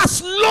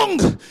 As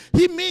long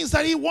he means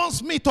that he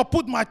wants me to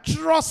put my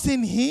trust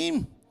in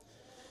him,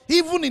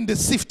 even in the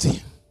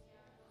sifting.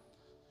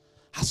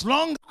 As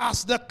long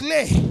as the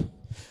clay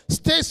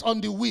stays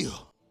on the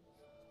wheel,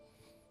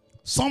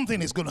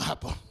 something is going to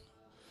happen.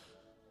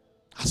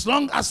 As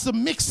long as the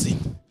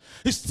mixing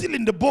is still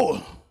in the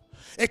bowl,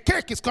 a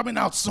cake is coming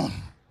out soon.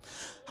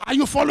 Are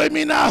you following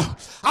me now?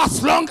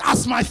 As long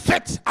as my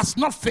faith has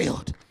not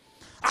failed,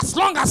 as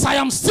long as I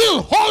am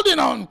still holding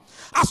on,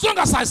 as long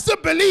as I still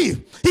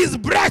believe his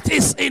breath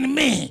is in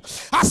me,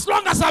 as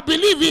long as I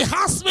believe he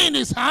has me in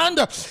his hand,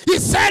 he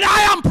said,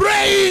 I am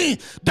praying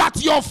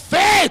that your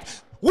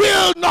faith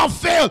will not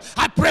fail.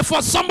 I pray for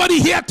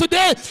somebody here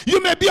today.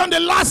 You may be on the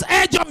last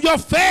edge of your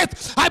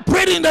faith. I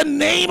pray in the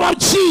name of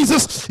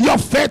Jesus, your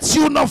faith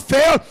should not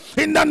fail.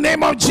 In the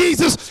name of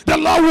Jesus, the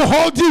Lord will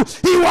hold you.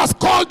 He has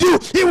called you.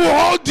 He will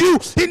hold you.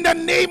 In the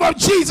name of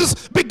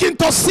Jesus, begin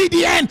to see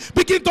the end.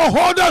 Begin to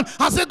hold on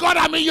and say, God,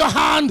 I'm in your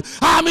hand.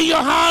 I am in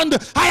your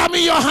hand. I am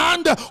in your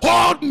hand.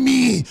 Hold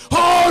me.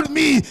 Hold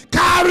me.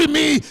 Carry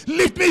me.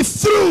 Lead me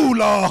through,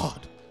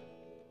 Lord.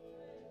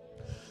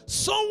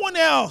 Someone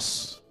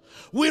else,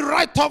 we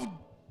write off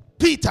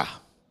Peter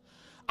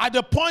at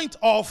the point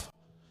of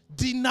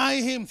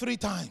denying him 3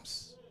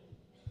 times.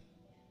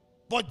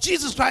 But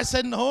Jesus Christ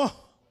said, no,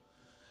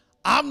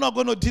 I'm not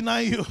going to deny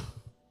you.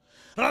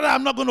 Rather,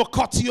 I'm not going to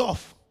cut you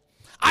off.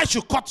 I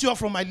should cut you off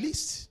from my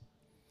list.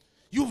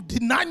 You've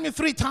denied me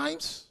 3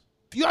 times.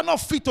 You are not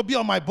fit to be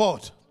on my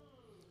board.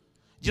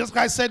 Jesus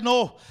Christ said,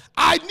 no,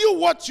 I knew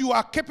what you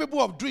are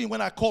capable of doing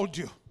when I called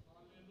you.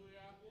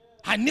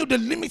 I knew the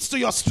limits to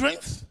your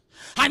strength.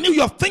 I knew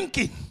your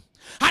thinking.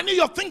 I knew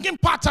your thinking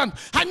pattern.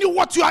 I knew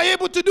what you are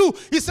able to do.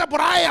 He said, but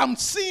I am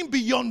seeing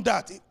beyond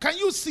that. Can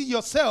you see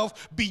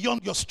yourself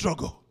beyond your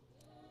struggle?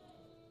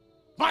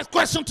 My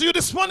question to you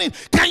this morning,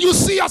 can you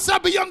see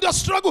yourself beyond your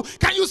struggle?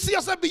 Can you see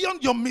yourself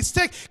beyond your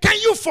mistake? Can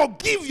you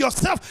forgive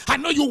yourself? I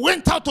know you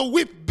went out to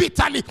weep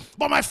bitterly,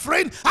 but my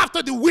friend,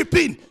 after the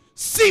weeping,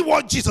 see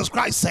what Jesus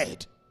Christ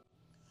said.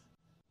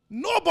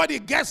 Nobody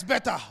gets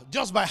better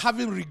just by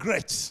having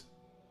regrets.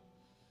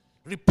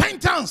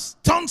 Repentance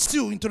turns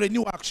you into a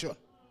new action.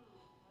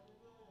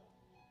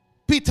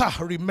 Peter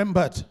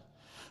remembered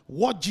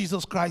what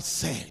Jesus Christ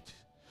said.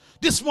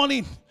 This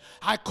morning,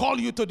 I call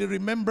you to the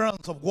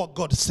remembrance of what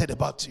God said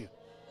about you.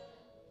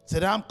 He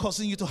said, I'm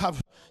causing you to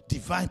have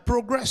divine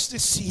progress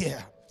this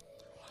year.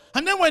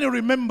 And then when he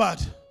remembered,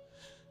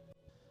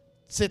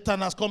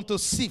 Satan has come to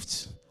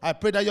sift. I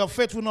pray that your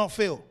faith will not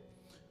fail.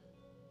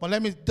 But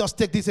let me just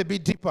take this a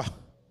bit deeper.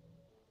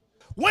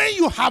 When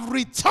you have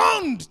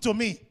returned to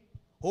me,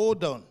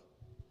 hold on.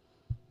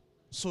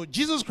 So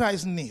Jesus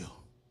Christ knew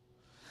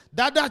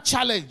that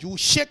challenge will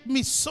shake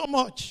me so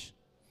much.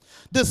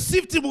 The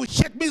sifting will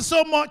shake me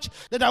so much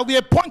that there will be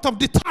a point of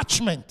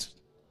detachment.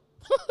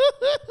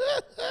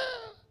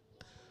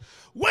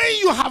 When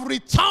you have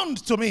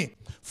returned to me,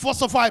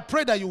 first of all, I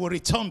pray that you will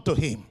return to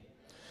him.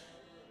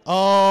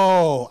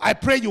 Oh, I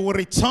pray you will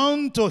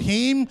return to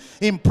him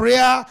in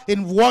prayer,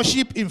 in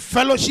worship, in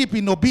fellowship,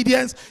 in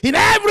obedience, in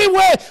every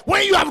way.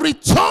 When you have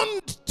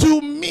returned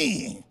to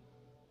me,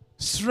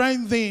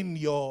 strengthen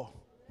your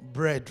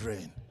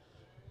brethren.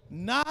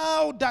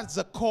 Now that's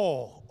the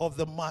core of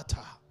the matter.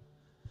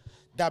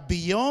 That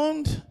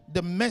beyond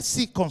the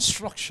messy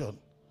construction,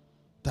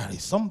 there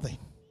is something.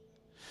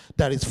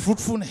 There is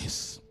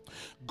fruitfulness.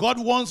 God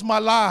wants my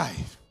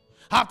life,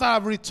 after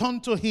I've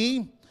returned to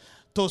him,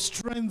 to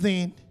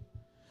strengthen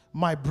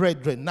my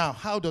brethren. Now,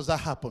 how does that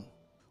happen?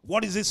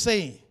 What is it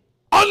saying?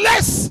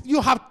 Unless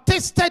you have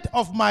tasted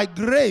of my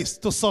grace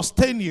to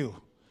sustain you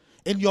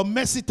in your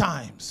messy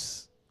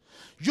times,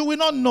 you will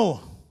not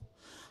know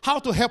how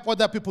to help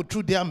other people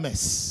through their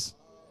mess.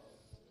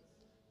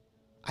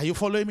 Are you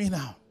following me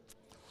now?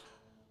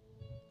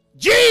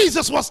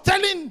 Jesus was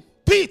telling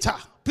Peter,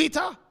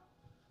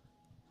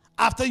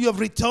 after you have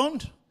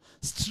returned,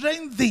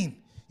 strengthen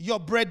your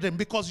brethren,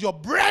 because your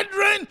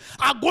brethren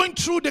are going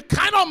through the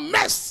kind of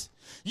mess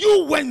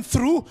you went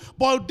through,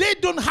 but they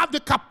don't have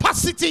the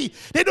capacity.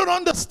 They don't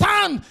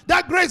understand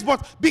that grace.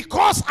 But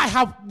because I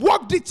have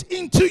worked it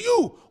into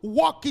you,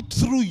 walk it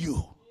through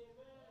you.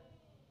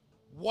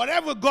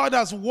 Whatever God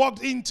has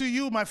worked into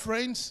you, my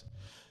friends,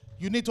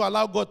 you need to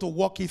allow God to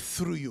walk it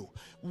through you.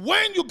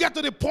 When you get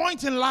to the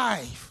point in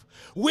life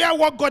where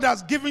what God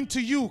has given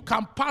to you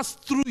can pass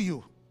through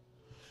you,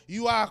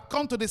 you are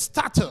come to the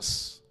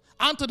status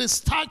and to the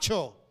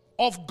stature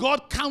of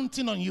God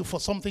counting on you for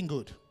something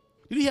good.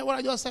 Did you hear what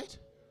I just said?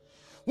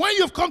 When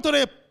you've come to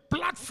the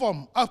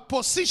platform, a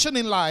position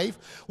in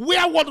life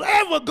where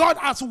whatever God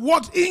has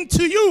worked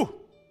into you,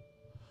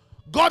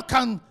 God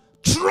can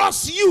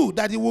trust you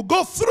that it will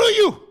go through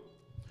you.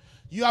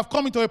 You have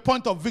come into a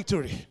point of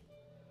victory.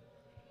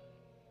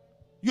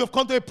 You have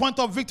come to a point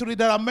of victory.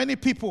 There are many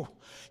people.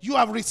 You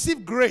have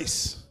received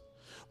grace,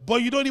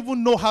 but you don't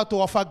even know how to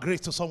offer grace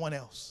to someone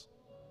else.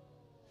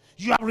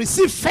 You have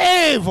received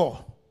favor,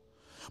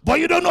 but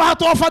you don't know how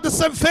to offer the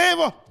same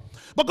favor.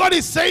 But God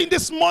is saying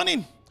this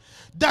morning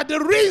that the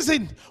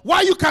reason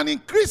why you can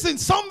increase in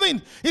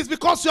something is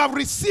because you have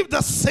received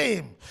the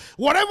same.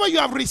 Whatever you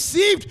have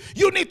received,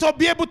 you need to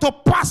be able to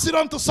pass it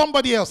on to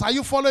somebody else. Are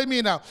you following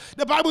me now?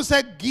 The Bible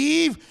said,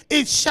 give,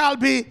 it shall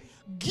be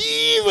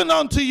given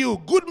unto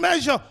you, good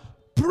measure,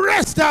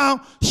 pressed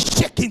down,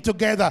 shaking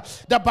together.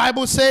 The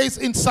Bible says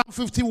in Psalm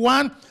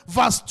 51,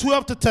 verse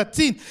 12 to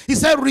 13, he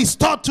said,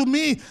 restore to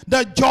me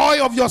the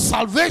joy of your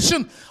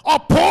salvation.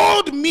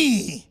 Uphold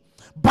me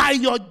by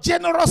your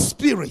generous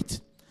spirit.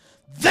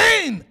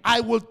 Then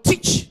I will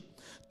teach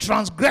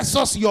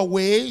transgressors your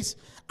ways,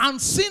 and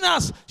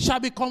sinners shall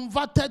be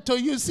converted to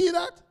you. See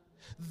that?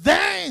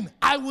 Then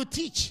I will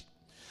teach.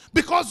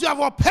 Because you have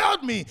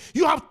upheld me,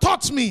 you have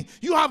taught me,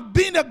 you have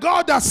been a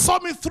God that saw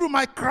me through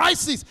my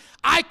crisis.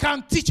 I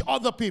can teach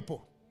other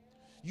people.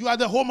 You are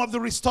the home of the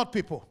restored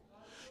people.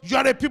 You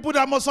are a people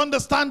that must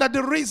understand that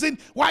the reason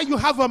why you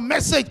have a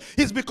message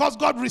is because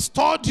God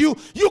restored you.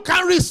 You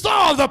can restore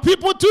other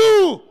people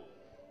too.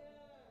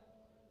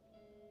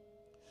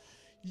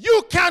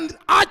 You can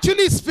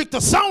actually speak to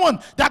someone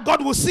that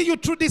God will see you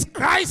through this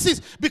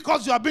crisis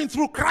because you have been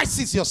through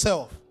crisis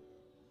yourself.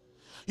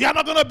 You are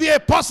not going to be a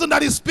person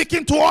that is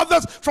speaking to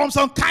others from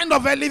some kind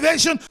of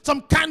elevation,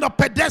 some kind of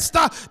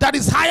pedestal that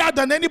is higher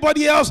than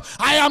anybody else.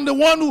 I am the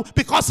one who,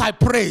 because I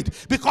prayed,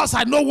 because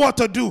I know what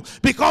to do,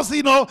 because,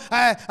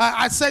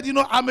 I said,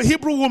 I'm a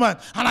Hebrew woman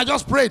and I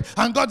just prayed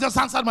and God just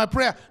answered my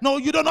prayer. No,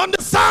 you don't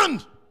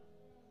understand.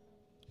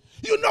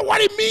 You know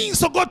what it means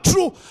to go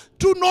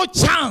through no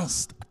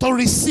chance to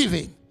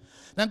receiving.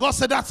 Then God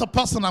said, that's a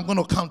person I'm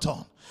going to count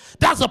on.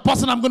 That's a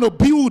person I'm going to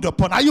build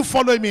upon. Are you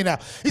following me now?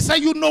 He said,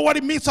 you know what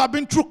it means to have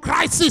been through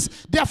crisis.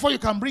 Therefore, you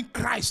can bring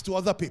Christ to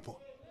other people.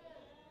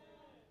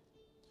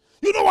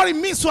 You know what it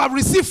means to have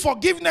received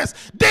forgiveness.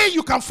 Then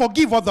you can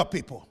forgive other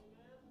people.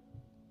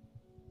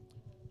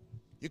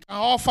 You can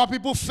offer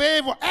people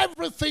favor.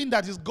 Everything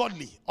that is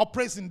godly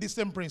operates in this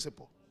same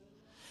principle.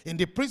 In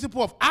the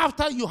principle of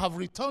after you have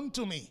returned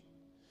to me,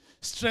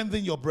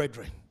 strengthen your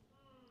brethren.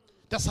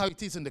 That's how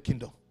it is in the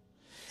kingdom.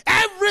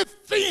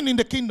 Everything in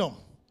the kingdom,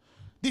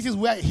 this is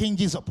where it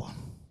hinges upon.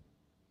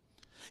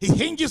 It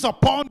hinges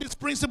upon this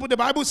principle. The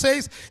Bible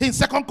says in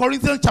 2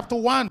 Corinthians chapter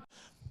 1,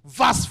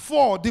 verse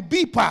 4, the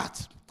B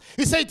part.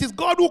 He said it is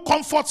God who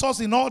comforts us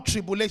in all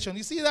tribulation.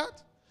 You see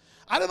that?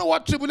 I don't know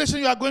what tribulation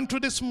you are going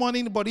through this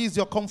morning, but it is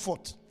your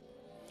comfort.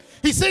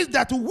 He says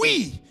that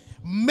we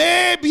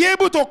may be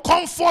able to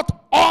comfort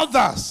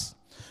others.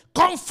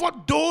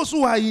 Comfort those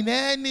who are in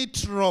any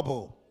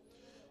trouble.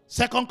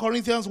 2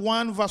 Corinthians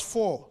 1 verse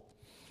 4.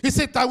 He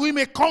said that we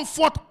may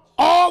comfort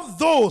all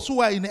those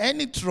who are in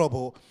any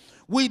trouble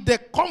with the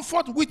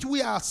comfort which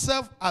we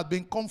ourselves have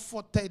been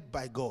comforted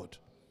by God.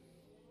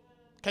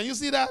 Can you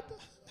see that?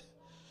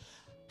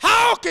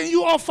 How can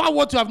you offer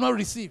what you have not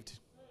received?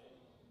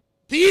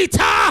 Peter,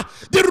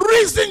 the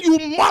reason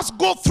you must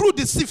go through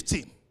the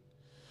sifting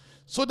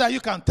so that you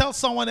can tell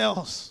someone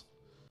else,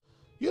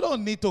 you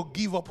don't need to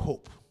give up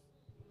hope.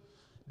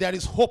 There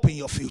is hope in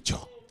your future.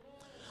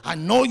 I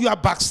know you are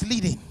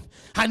backsliding.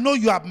 I know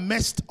you have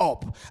messed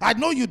up. I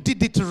know you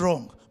did it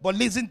wrong. But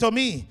listen to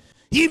me.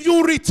 If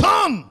you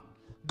return,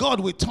 God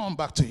will turn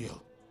back to you.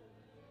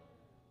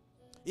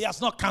 He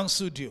has not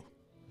cancelled you.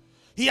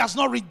 He has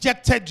not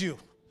rejected you.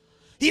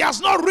 He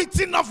has not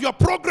written off your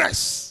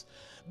progress.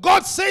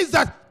 God says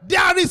that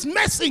there is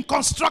mess in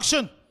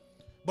construction.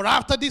 But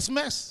after this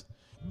mess,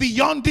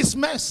 beyond this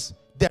mess,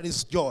 there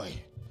is joy.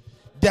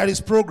 There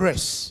is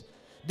progress.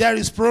 There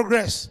is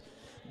progress.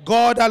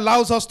 God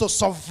allows us to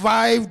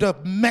survive the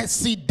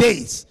messy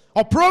days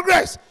of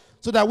progress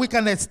so that we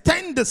can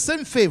extend the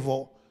same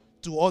favor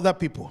to other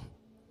people.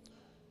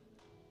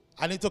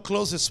 I need to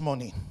close this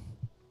morning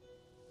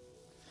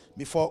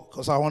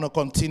because I want to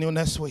continue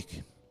next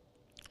week.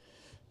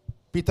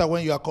 Peter,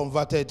 when you are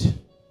converted,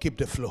 keep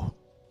the flow.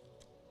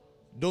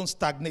 Don't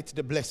stagnate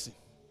the blessing.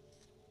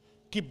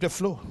 Keep the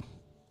flow.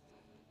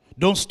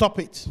 Don't stop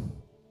it.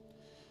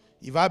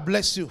 If I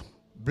bless you,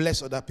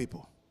 bless other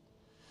people.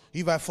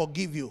 If I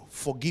forgive you,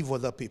 forgive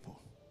other people.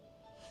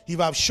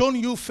 If I've shown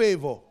you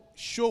favor,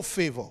 show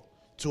favor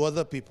to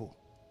other people.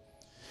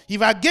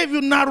 If I gave you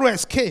narrow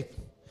escape,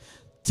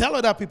 tell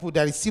other people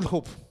there is still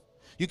hope.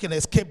 You can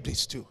escape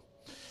this too.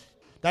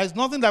 There is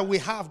nothing that we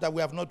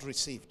have not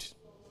received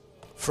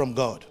from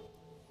God.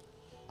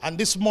 And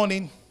this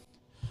morning,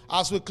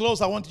 as we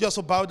close, I want you just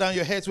to bow down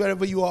your heads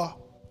wherever you are.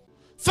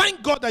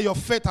 Thank God that your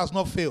faith has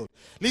not failed.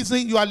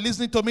 Listen, you are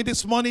listening to me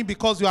this morning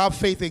because you have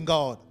faith in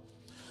God.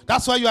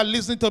 That's why you are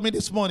listening to me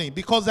this morning,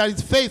 because there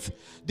is faith.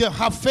 You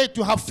have faith.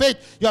 You have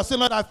faith. You are saying,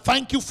 Lord, I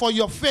thank you for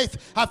your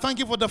faith. I thank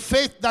you for the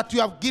faith that you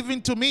have given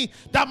to me,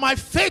 that my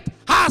faith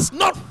has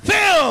not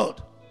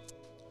failed.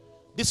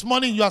 This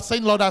morning you are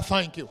saying, Lord, I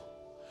thank you.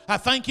 I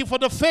thank you for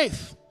the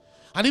faith.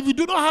 And if you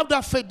do not have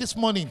that faith this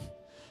morning,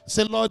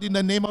 say, Lord, in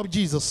the name of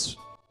Jesus,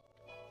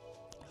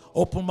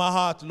 open my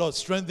heart, Lord,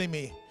 strengthen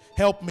me,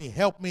 help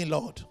me,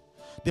 Lord.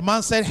 The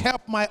man said,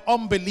 help my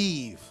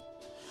unbelief,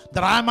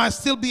 that I might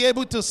still be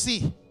able to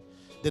see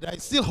that I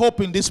still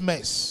hope in this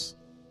mess.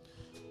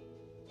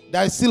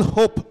 There is still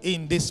hope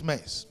in this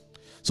mess.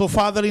 So,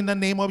 Father, in the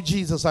name of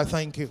Jesus, I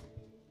thank you.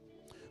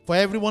 For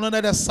everyone under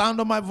the sound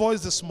of my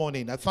voice this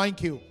morning, I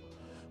thank you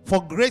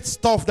for great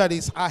stuff that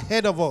is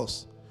ahead of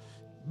us,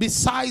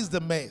 besides the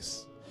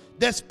mess,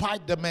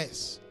 despite the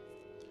mess.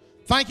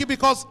 Thank you,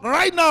 because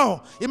right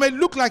now it may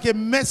look like a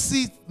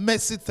messy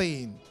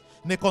thing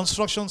in a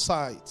construction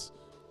site.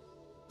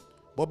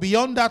 But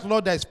beyond that,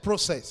 Lord, there is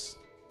process.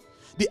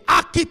 The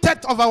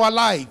architect of our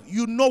life,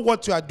 you know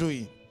what you are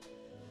doing.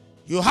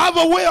 You have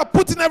a way of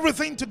putting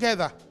everything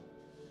together.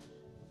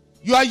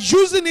 You are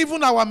using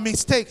even our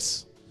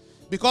mistakes,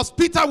 because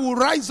Peter will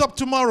rise up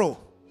tomorrow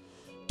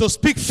to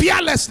speak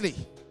fearlessly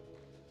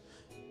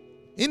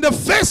in the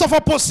face of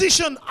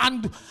opposition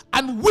and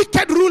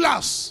wicked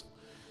rulers.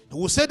 He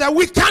will say that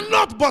we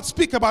cannot but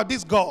speak about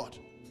this God.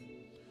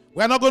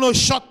 We're not going to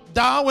shut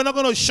down. We're not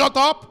going to shut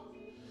up.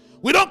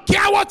 We don't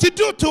care what you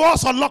do to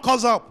us or lock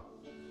us up.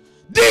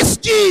 This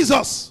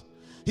Jesus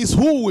is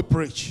who we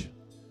preach.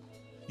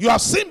 You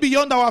have seen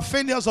beyond our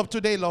failures of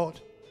today, Lord.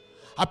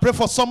 I pray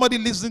for somebody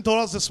listening to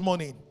us this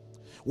morning,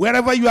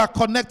 wherever you are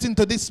connecting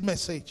to this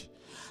message.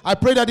 I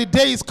pray that the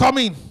day is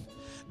coming,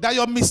 that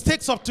your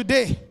mistakes of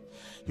today,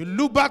 you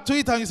look back to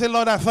it and you say,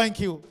 Lord, I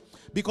thank you,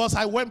 because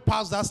I went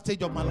past that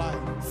stage of my life.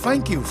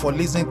 Thank you for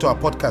listening to our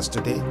podcast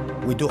today.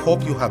 We do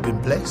hope you have been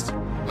blessed.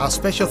 Our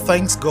special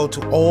thanks go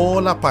to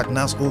all our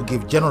partners who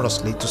give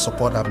generously to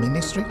support our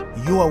ministry.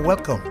 You are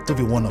welcome to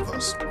be one of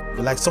us. If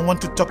you'd like someone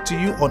to talk to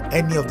you on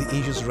any of the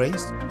issues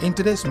raised in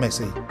today's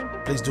message,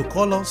 please do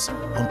call us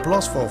on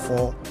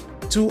 +44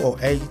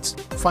 208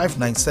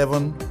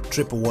 597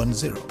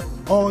 1110,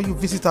 or you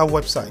visit our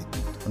website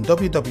on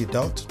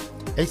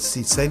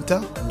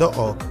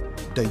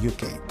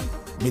www.hccenter.org.uk.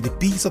 May the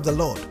peace of the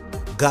Lord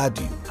guard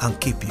you and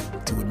keep you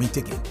till we meet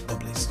again.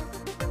 God bless.